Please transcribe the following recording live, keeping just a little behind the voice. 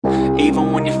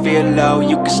Even when you feel low,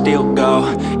 you can still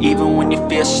go. Even when you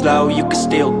feel slow, you can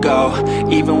still go.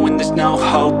 Even when there's no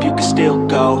hope, you can still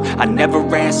go. I never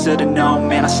answer to no,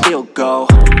 man, I still go.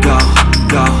 Go,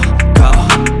 go, go,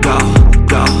 go,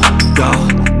 go, go,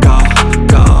 go,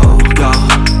 go, go,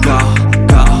 go,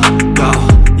 go, go,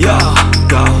 yo,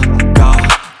 go, go,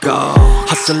 go.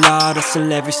 Hustle hard,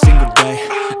 hustle every single day.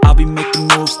 I'll be making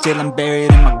moves till I'm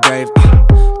buried in my grave.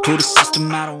 To the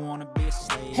system, I don't wanna be a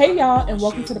slave. Hey y'all, and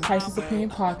welcome to the Crisis Opinion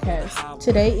Podcast.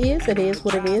 Today is It Is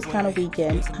What It Is kind of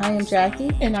weekend. I am Jackie.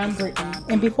 And I'm Brittany.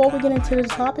 And before we get into the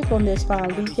topic on this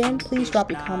fine weekend, please drop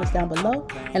your comments down below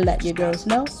and let your girls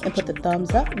know, and put the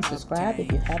thumbs up and subscribe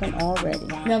if you haven't already.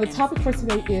 Now the topic for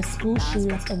today is school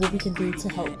shootings and what we can do to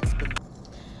help.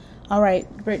 All right,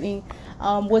 Brittany,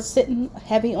 what's sitting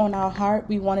heavy on our heart,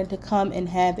 we wanted to come and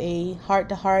have a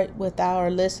heart-to-heart with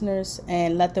our listeners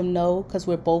and let them know, because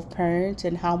we're both parents,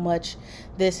 and how much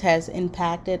this has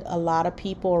impacted a lot of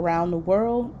people around the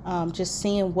world. Just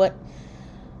seeing what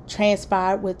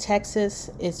transpired with Texas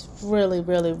is really,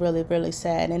 really, really, really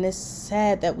sad. And it's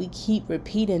sad that we keep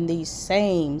repeating these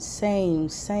same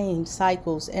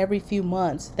cycles every few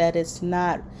months, that it's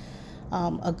not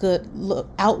a good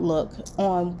outlook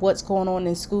on what's going on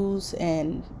in schools,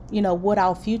 and what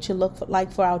our future like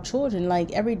for our children.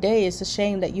 Like, every day it's a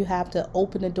shame that you have to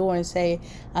open the door and say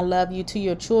I love you to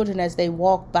your children as they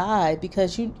walk by,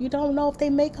 because you don't know if they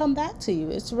may come back to you.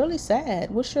 It's really sad.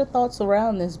 What's your thoughts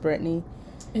around this, Brittany?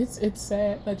 It's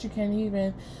sad that you can't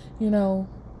even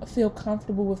feel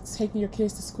comfortable with taking your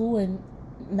kids to school and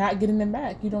not getting them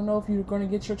back. You don't know if you're going to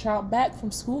get your child back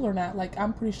from school or not. Like,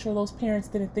 I'm pretty sure those parents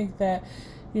didn't think that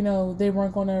they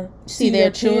weren't going to see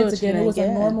their kids again. It was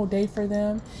a normal day for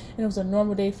them, and it was a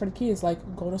normal day for the kids. Like,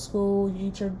 go to school, you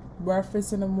eat your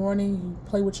breakfast in the morning, you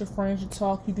play with your friends, you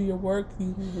talk, you do your work,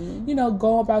 you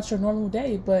go about your normal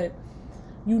day. But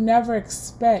you never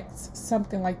expect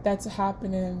something like that to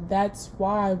happen, and that's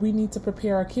why we need to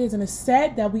prepare our kids. And it's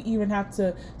sad that we even have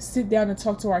to sit down and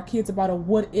talk to our kids about a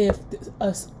what if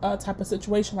a type of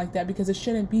situation like that, because it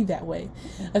shouldn't be that way.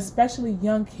 Especially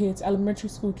young kids, elementary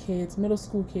school kids, middle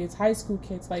school kids, high school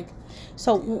kids.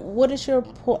 So what is your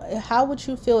how would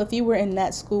you feel if you were in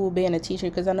that school being a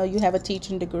teacher? Because I know you have a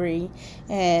teaching degree,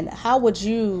 and how would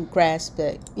you grasp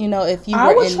it? If you were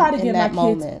I would try to get my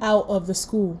moment. Kids out of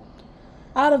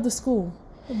the school.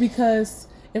 Because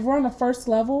if we're on the first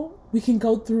level, we can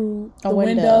go through the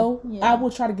window. Yeah. I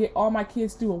will try to get all my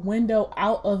kids through a window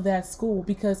out of that school,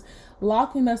 because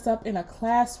locking us up in a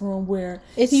classroom where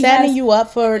it's setting you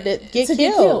up for get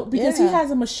killed. Because he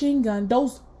has a machine gun.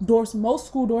 Those doors, most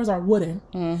school doors are wooden.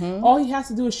 Mm-hmm. All he has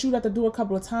to do is shoot at the door a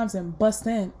couple of times and bust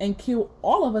in and kill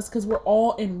all of us, because we're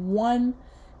all in one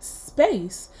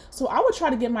space. So I would try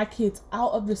to get my kids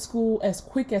out of the school as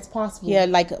quick as possible. Yeah,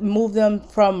 like move them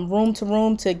from room to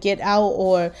room to get out,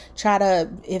 or try to,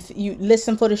 if you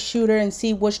listen for the shooter and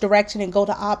see which direction, and go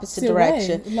the opposite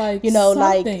direction.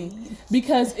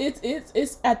 Because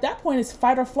it's at that point it's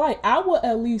fight or flight. I would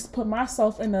at least put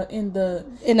myself in the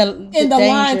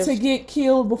line to get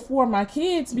killed before my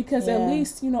kids, because at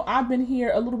least I've been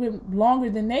here a little bit longer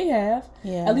than they have.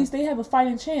 Yeah. At least they have a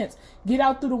fighting chance. Get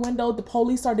out through the window. The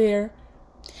police are there.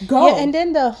 Go. Yeah, and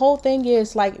then the whole thing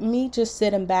is, like, me just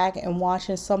sitting back and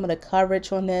watching some of the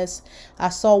coverage on this. I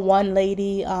saw one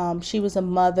lady, she was a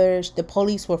mother. The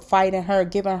police were fighting her,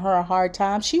 giving her a hard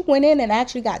time. She went in and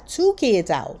actually got 2 kids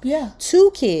out. Yeah.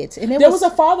 2 kids. And there was a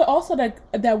father also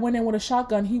that went in with a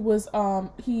shotgun. He was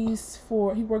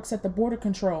he works at the border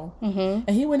control. Mm-hmm.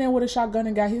 And he went in with a shotgun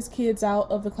and got his kids out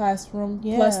of the classroom.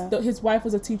 Yeah. Plus his wife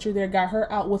was a teacher there, got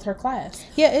her out with her class.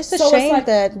 Yeah, it's a shame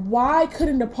that why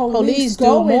couldn't the police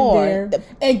go in there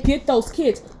and get those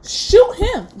kids? Shoot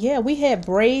him. Yeah, we had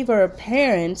braver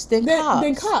parents than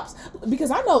cops.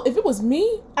 Because I know if it was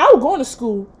me, I would go into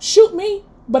school, shoot me,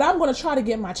 but I'm going to try to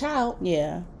get my child.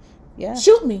 Yeah.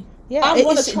 Shoot me. Yeah, I'm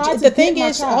going to try to get my child. The thing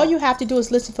is, all you have to do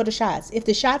is listen for the shots. If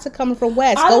the shots are coming from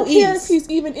west, go east. I don't care if he's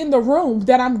even in the room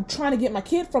that I'm trying to get my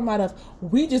kid from out of.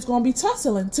 We just going to be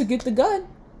tussling to get the gun.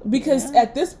 Because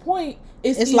at this point,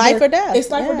 it's life or death.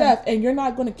 It's life or death. And you're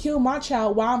not going to kill my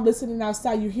child while I'm listening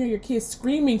outside. You hear your kids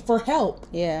screaming for help.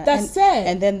 Yeah. That's sad.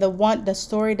 And then the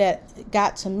story that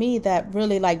got to me that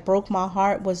really broke my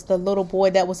heart was the little boy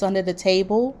that was under the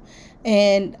table.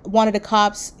 And one of the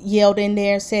cops yelled in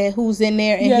there and said, "Who's in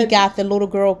there?" And he got the little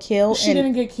girl killed. She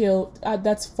didn't get killed.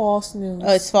 That's false news.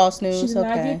 Oh, it's false news. She did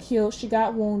not get killed. She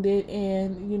got wounded,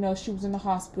 and she was in the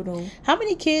hospital. How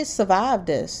many kids survived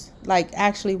this?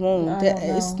 Actually wounded.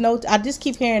 I just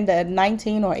keep hearing that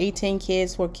 19 or 18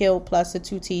 kids were killed, plus the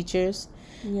 2 teachers.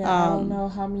 Yeah, I don't know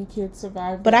how many kids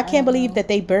survived. But I can't don't believe know. that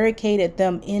they barricaded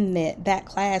them in that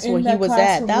class In where he that was at.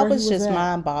 classroom That where he was was just at.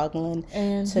 mind-boggling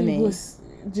And to he me. was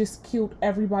just killed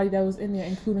everybody that was in there,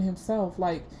 including himself.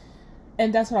 Like,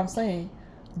 and that's what I'm saying.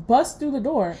 Bust through the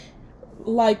door.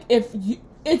 Like, if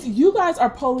you guys are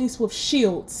police with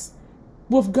shields,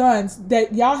 with guns,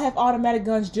 that y'all have automatic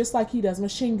guns just like he does,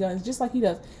 machine guns just like he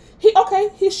does.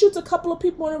 He shoots a couple of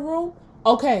people in a room.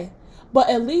 Okay. But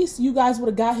at least you guys would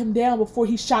have got him down before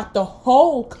he shot the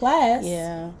whole class.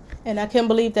 Yeah. And I can't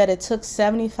believe that it took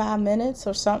 75 minutes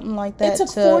or something like that. It took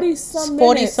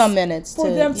 40-some minutes for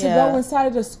them to go inside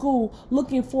of the school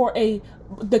looking for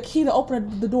the key to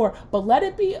open the door. But let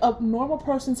it be a normal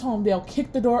person's home. They'll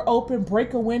kick the door open,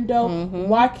 break a window. Mm-hmm.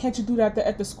 Why can't you do that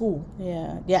at the school?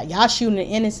 Yeah. Y'all shooting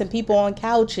innocent people on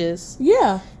couches.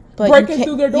 Yeah. But breaking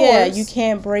through their doors. Yeah, you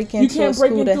can't break into a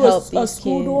school to help these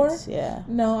school kids. Door. Yeah.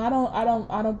 No,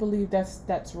 I don't believe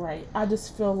that's right. I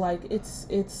just feel like it's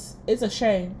a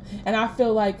shame, and I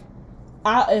feel like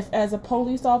if as a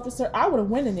police officer I would have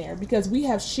went in there because we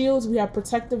have shields, we have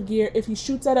protective gear. If he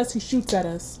shoots at us, he shoots at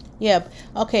us. Yeah.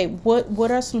 Okay.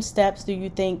 What are some steps do you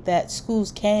think that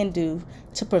schools can do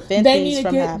to prevent these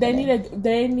from happening?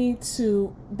 They need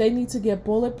to get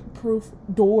bulletproof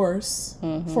doors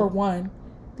for one.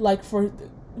 Like for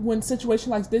when situations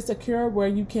like this occur where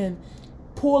you can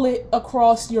pull it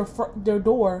across your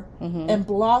door and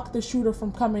block the shooter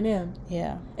from coming in.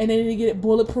 Yeah. And then you get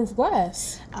bulletproof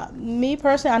glass. Me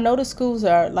personally, I know the schools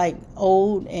are like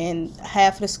old and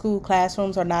half of the school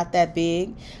classrooms are not that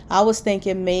big. I was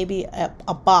thinking maybe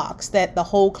a box that the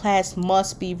whole class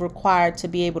must be required to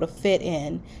be able to fit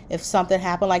in. If something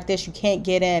happened like this, you can't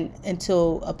get in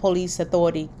until a police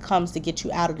authority comes to get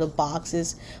you out of the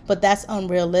boxes. But that's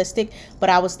unrealistic. But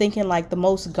I was thinking like the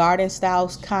most garden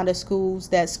style kind of schools,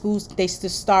 they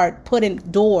just start putting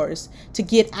doors to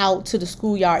get out to the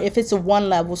schoolyard. If it's a one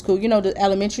level school, the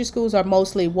elementary schools are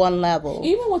mostly one level.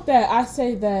 Even with that, I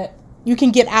say that you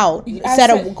can get out.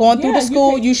 Instead of going through the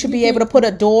school, you should be able to put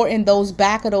a door in those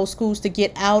back of those schools to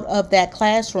get out of that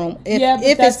classroom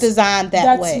if it's designed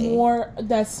that way.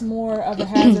 That's more of a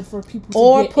hazard for people to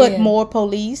or get put in. More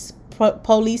police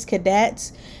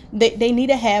cadets. They need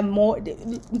to have more.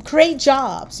 Create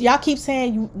jobs. Y'all keep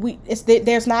saying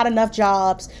there's not enough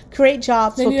jobs. Create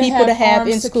jobs for people to have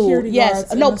in school.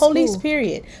 Yes. No, police,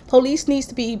 period. Police needs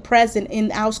to be present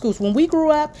in our schools. When we grew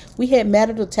up, we had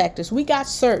metal detectors. We got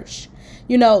searched.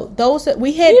 Those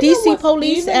we had DC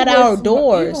police at our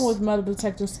doors. Even with metal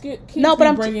detectors, kids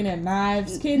bringing in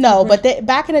knives. But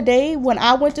back in the day when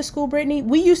I went to school, Brittany,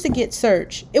 we used to get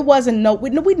searched. It wasn't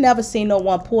we never seen no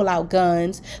one pull out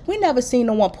guns. We never seen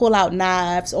no one pull out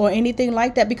knives or anything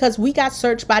like that because we got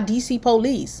searched by DC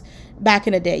police. Back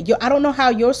in the day, I don't know how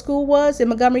your school was in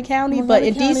Montgomery County, but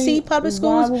in DC public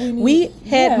schools, we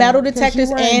had metal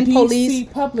detectors and police.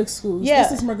 DC public schools. Yeah.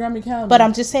 This is Montgomery County. But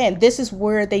I'm just saying, this is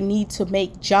where they need to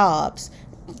make jobs.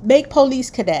 Make police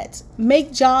cadets.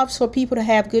 Make jobs for people to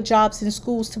have good jobs in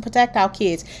schools to protect our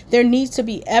kids. There needs to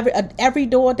be every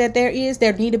door that there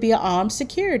need to be an armed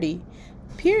security.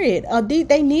 Period.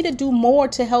 They need to do more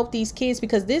to help these kids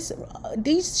because these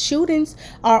shootings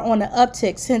are on the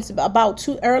uptick since about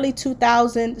early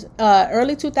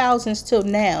 2000s till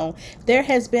now. There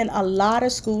has been a lot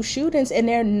of school shootings and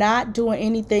they're not doing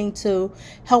anything to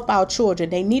help our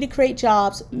children. They need to create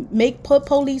jobs, put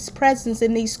police presence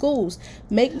in these schools.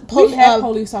 We have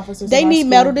police officers. They need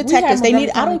metal detectors. They need.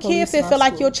 I don't care if it feel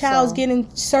like your child's getting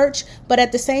searched, but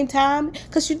at the same time,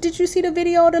 because did you see the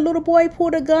video? The little boy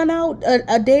pulled a gun out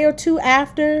a day or two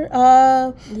after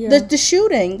the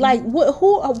shooting. Like,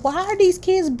 why are these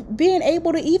kids being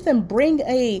able to even bring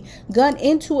a gun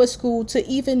into a school to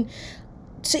even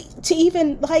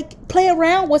like play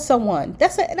around with someone?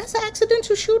 That's an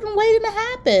accidental shooting waiting to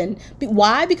happen.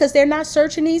 Why? Because they're not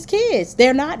searching these kids.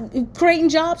 They're not creating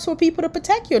jobs for people to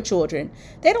protect your children.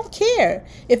 They don't care.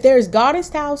 If there's garden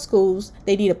style schools,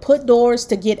 they need to put doors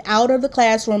to get out of the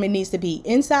classroom. It needs to be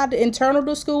inside the internal of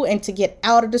the school and to get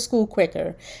out of the school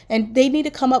quicker. And they need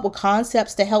to come up with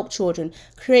concepts to help children.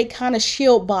 Create kind of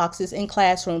shield boxes in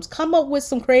classrooms. Come up with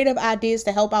some creative ideas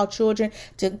to help our children,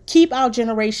 to keep our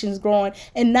generations growing,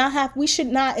 and we should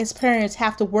not as parents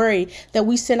have to worry that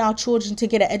we send our children to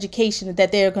get an education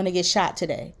that they're going to get shot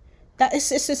today. It's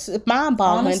just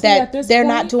mind-boggling that they're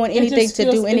not doing anything to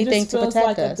protect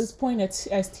like us. At this point,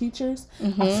 as teachers,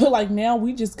 I feel like now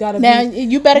we just gotta.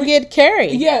 You better get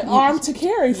carried. Yeah, armed to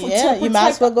carry. You might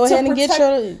as well go ahead and get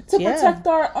your protect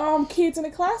our kids in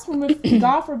the classroom. If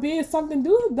God forbid something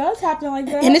does happen like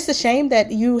that. And it's a shame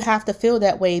that you have to feel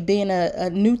that way being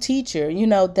a new teacher.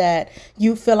 That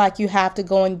you feel like you have to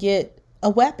go and get a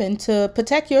weapon to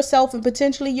protect yourself and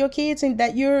potentially your kids and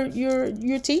that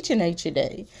you're teaching each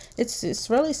day. It's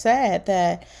really sad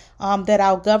that that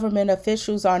our government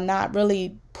officials are not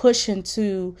really pushing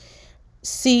to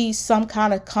see some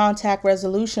kind of contact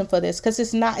resolution for this, because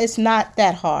it's not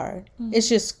that hard. It's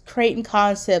just creating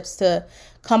concepts to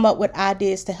come up with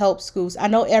ideas to help schools. I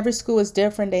know every school is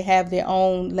different. They have their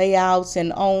own layouts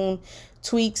and own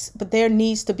tweaks, but there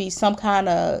needs to be some kind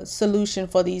of solution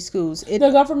for these schools. The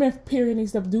government period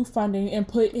needs to do funding and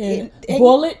put in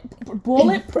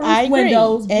bulletproof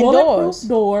windows, and bulletproof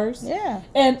doors. Yeah.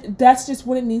 And that's just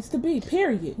what it needs to be,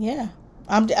 period. Yeah.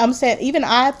 I'm saying, even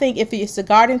I think if it's a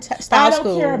garden style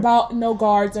school, I don't care about no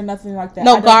guards or nothing like that.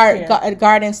 No,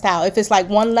 garden style. If it's like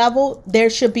one level, there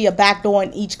should be a back door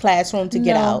in each classroom to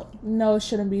get out. No, it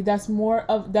shouldn't be. That's more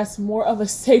of a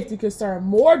safety concern.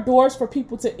 More doors for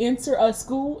people to enter a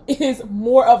school is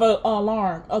more of an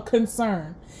alarm, a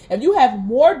concern. If you have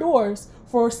more doors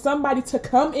for somebody to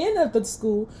come in at the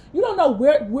school, you don't know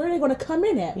where they're going to come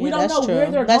in at. We don't know where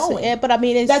they're going. Yeah, but I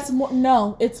mean,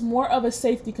 it's more of a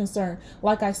safety concern.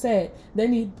 Like I said, they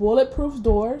need bulletproof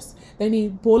doors. They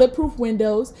need bulletproof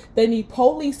windows. They need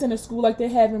police in the school, like they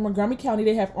have in Montgomery County.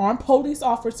 They have armed police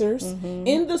officers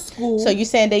in the school. So you're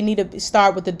saying they need to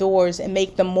start with the doors and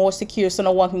make them more secure so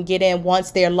no one can get in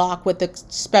once they're locked with the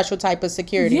special type of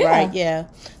security, right? Yeah,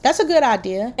 that's a good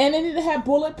idea. And they need to have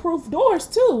bulletproof doors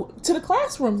too to the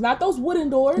classrooms, not those wooden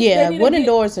doors. Yeah, wooden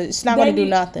doors. It's not going to do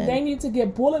nothing. They need to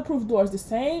get bulletproof doors. The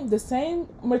same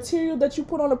material that you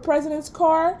put on the president's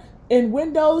car in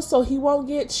windows, so he won't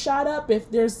get shot up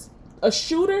if there's a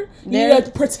shooter. You need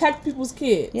to protect people's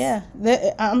kids. Yeah,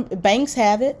 banks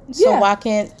have it. So why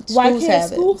can't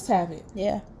schools have it?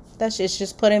 Yeah. It's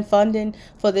just putting funding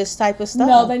for this type of stuff.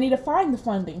 No, they need to find the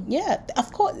funding. Yeah,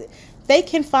 of course. They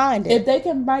can find it. If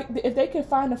they can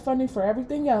find the funding for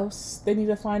everything else, they need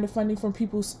to find the funding from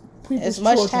people's as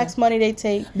much children. Tax money they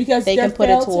take, because they can put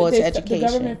it towards education. The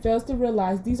government fails to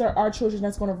realize these are our children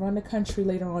that's going to run the country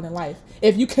later on in life.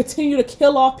 If you continue to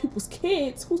kill off people's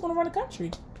kids, who's going to run the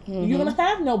country? You're going to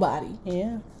have nobody.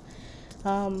 Yeah.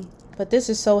 But this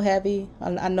is so heavy.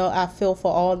 I know I feel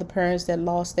for all the parents that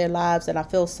lost their lives, and I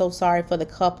feel so sorry for the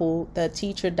couple. The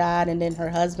teacher died, and then her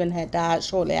husband had died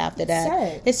shortly after that.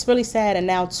 Sad. It's really sad, and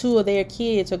now 2 of their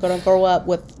kids are going to grow up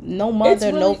with no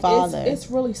mother, no father.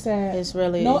 It's really sad. It's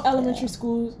really no elementary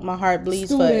schools. My heart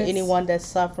bleeds for anyone that's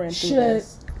suffering through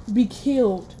this. Should be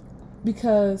killed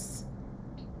because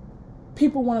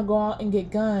people want to go out and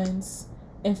get guns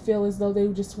and feel as though they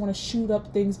just want to shoot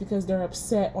up things because they're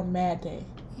upset on Mad Day.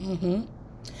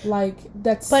 Like,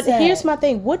 that's But sad. here's my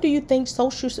thing. What do you think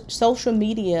social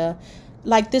media,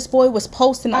 like this boy was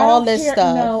posting all this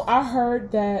stuff? No, I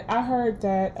heard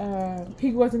that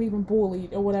he wasn't even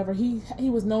bullied or whatever. He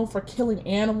was known for killing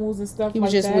animals and stuff. He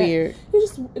was just weird. He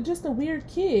was just a weird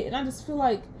kid, and I just feel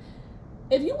like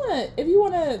if you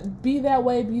wanna be that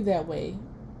way, be that way.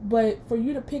 But for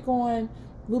you to pick on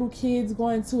little kids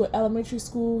going to an elementary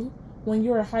school when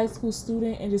you're a high school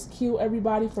student and just kill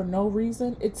everybody for no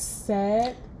reason, it's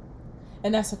sad.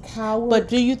 And that's a coward. But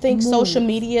do you think move. Social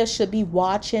media should be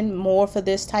watching more for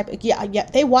this type of... Yeah,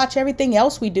 they watch everything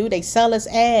else we do. They sell us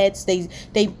ads. They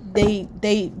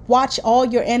watch all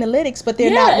your analytics, but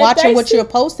they're not watching what you're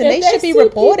posting. They should be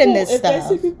reporting this stuff. If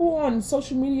they see people on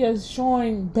social media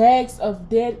showing bags of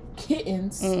dead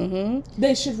kittens,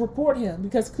 they should report him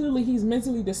because clearly he's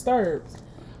mentally disturbed.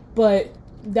 But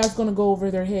that's going to go over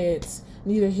their heads,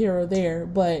 neither here or there.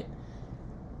 But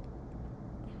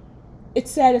it's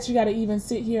sad that you got to even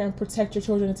sit here and protect your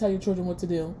children and tell your children what to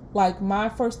do. Like, my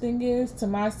first thing to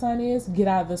my son is get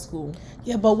out of the school.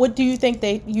 Yeah, but what do you think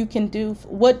you can do?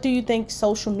 What do you think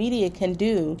social media can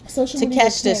do to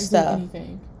catch this stuff?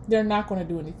 Anything. They're not going to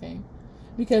do anything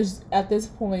because at this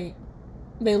point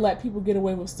they let people get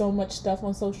away with so much stuff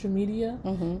on social media.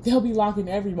 They'll be locking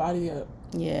everybody up.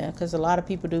 Yeah, because a lot of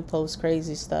people do post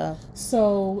crazy stuff.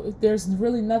 So there's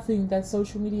really nothing that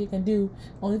social media can do.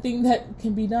 Only thing that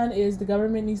can be done is the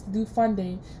government needs to do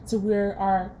funding to where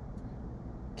our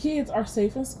kids are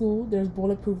safe in school. There's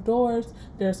bulletproof doors.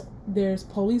 There's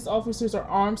police officers or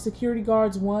armed security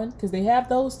guards, because they have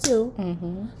those too.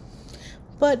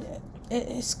 But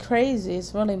it's crazy.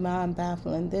 It's really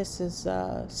mind-baffling. This is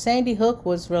Sandy Hook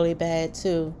was really bad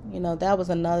too. That was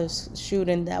another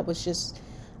shooting that was just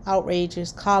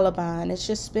outrageous. Columbine. It's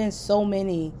just been so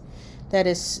many that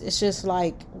it's just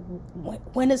like,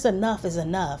 when is enough is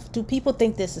enough? Do people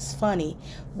think this is funny?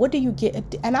 What do you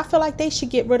get? And I feel like they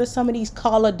should get rid of some of these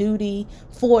Call of Duty,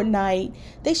 Fortnite.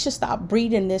 They should stop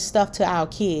breeding this stuff to our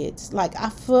kids. Like, I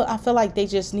feel like they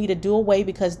just need to do away,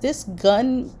 because this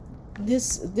gun,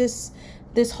 this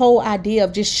this whole idea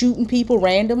of just shooting people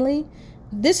randomly,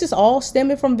 this is all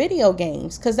stemming from video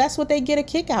games, because that's what they get a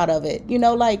kick out of it.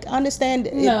 Like, understand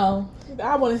it. No,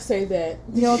 I wouldn't say that.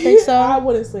 You don't think so? I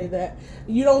wouldn't say that.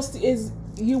 You don't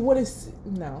you wouldn't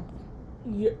no.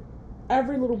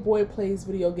 Every little boy plays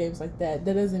video games like that.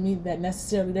 That doesn't mean that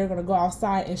necessarily they're gonna go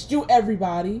outside and shoot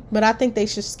everybody. But I think they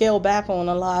should scale back on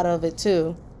a lot of it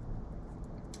too.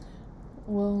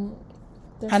 Well,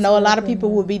 I know a lot of people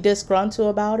will be disgruntled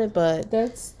about it, but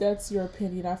that's your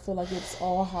opinion. I feel like it's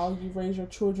all how you raise your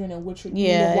children and what you need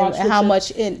to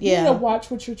watch. You need to watch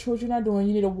what your children are doing.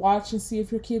 You need to watch and see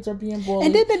if your kids are being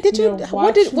bullied. And then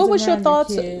what was your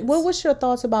thoughts? What was your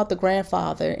thoughts about the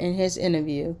grandfather in his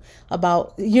interview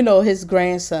about his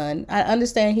grandson? I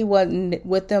understand he wasn't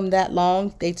with them that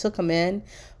long. They took him in,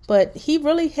 but he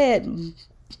really had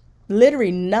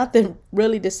literally nothing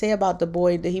really to say about the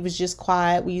boy. That he was just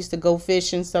quiet. We used to go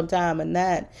fishing sometime, and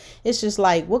that it's just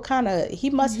like, what kind of, he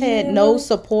must had no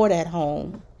support at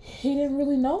home. He didn't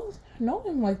really know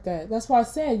him like that. That's why I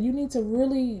said you need to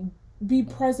really be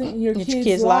present in your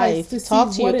kids' life. To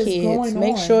talk to your kids.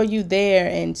 Make sure you're there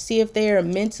and see if they're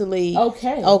mentally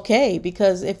okay.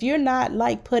 Because if you're not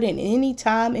like putting any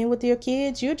time in with your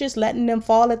kids, you're just letting them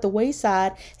fall at the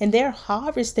wayside, and they're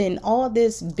harvesting all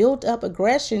this built up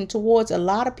aggression towards a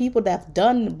lot of people that have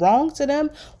done wrong to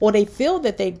them, or they feel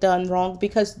that they've done wrong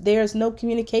because there's no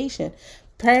communication.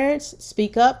 Parents,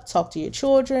 speak up, talk to your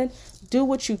children, do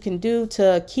what you can do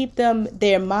to keep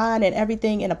their mind and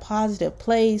everything in a positive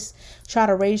place. Try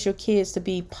to raise your kids to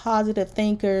be positive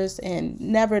thinkers and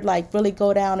never like really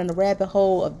go down in the rabbit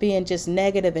hole of being just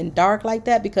negative and dark like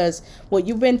that. Because what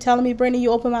you've been telling me, Brittany,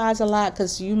 you open my eyes a lot,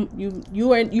 because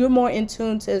you're more in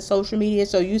tune to social media,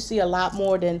 so you see a lot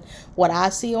more than what I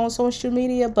see on social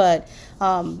media. But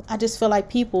I just feel like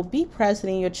people, be present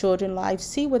in your children's life,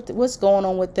 see what's going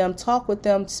on with them, talk with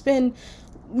them, spend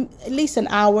at least an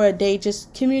hour a day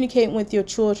just communicating with your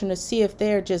children to see if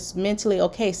they're just mentally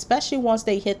okay, especially once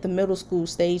they hit the middle school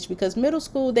stage, because middle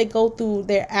school, they go through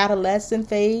their adolescent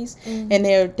phase, and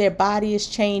their body is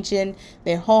changing,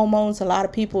 their hormones. A lot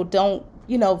of people don't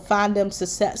find them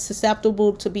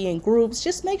susceptible to be in groups.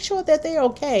 Just make sure that they're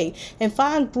okay, and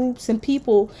find groups and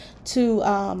people to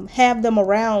have them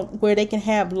around where they can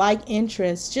have like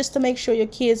interests, just to make sure your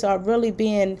kids are really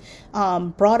being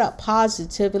brought up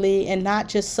positively and not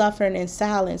just suffering in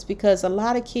silence. Because a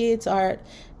lot of kids are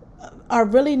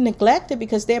really neglected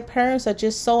because their parents are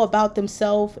just so about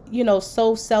themselves,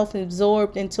 so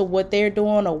self-absorbed into what they're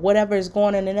doing or whatever is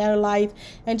going on in their life,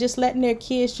 and just letting their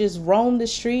kids just roam the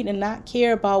street and not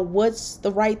care about what's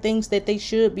the right things that they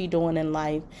should be doing in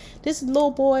life. This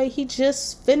little boy, he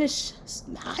just finished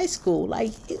high school.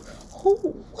 Like,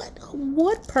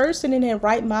 what person in their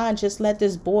right mind just let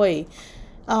this boy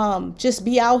just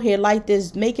be out here like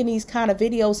this, making these kind of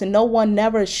videos, and no one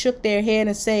never shook their head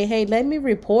and say, hey, let me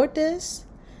report this?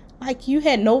 Like, you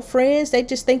had no friends? They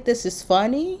just think this is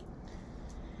funny?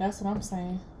 That's what I'm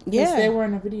saying. Yeah, they were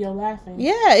in the video laughing.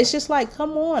 Yeah, it's just like,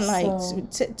 come on, like,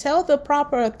 tell the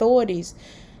proper authorities.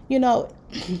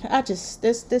 I just,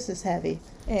 this is heavy,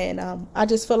 and I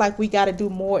just feel like we got to do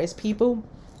more as people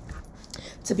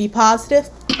to be positive,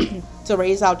 to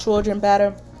raise our children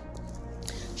better,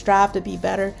 strive to be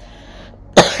better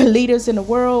leaders in the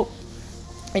world,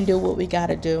 and do what we got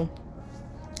to do.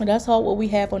 And that's all what we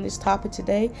have on this topic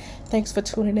today. Thanks for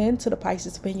tuning in to the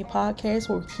Pisces Opinion Podcast,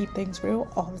 where we keep things real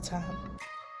all the time.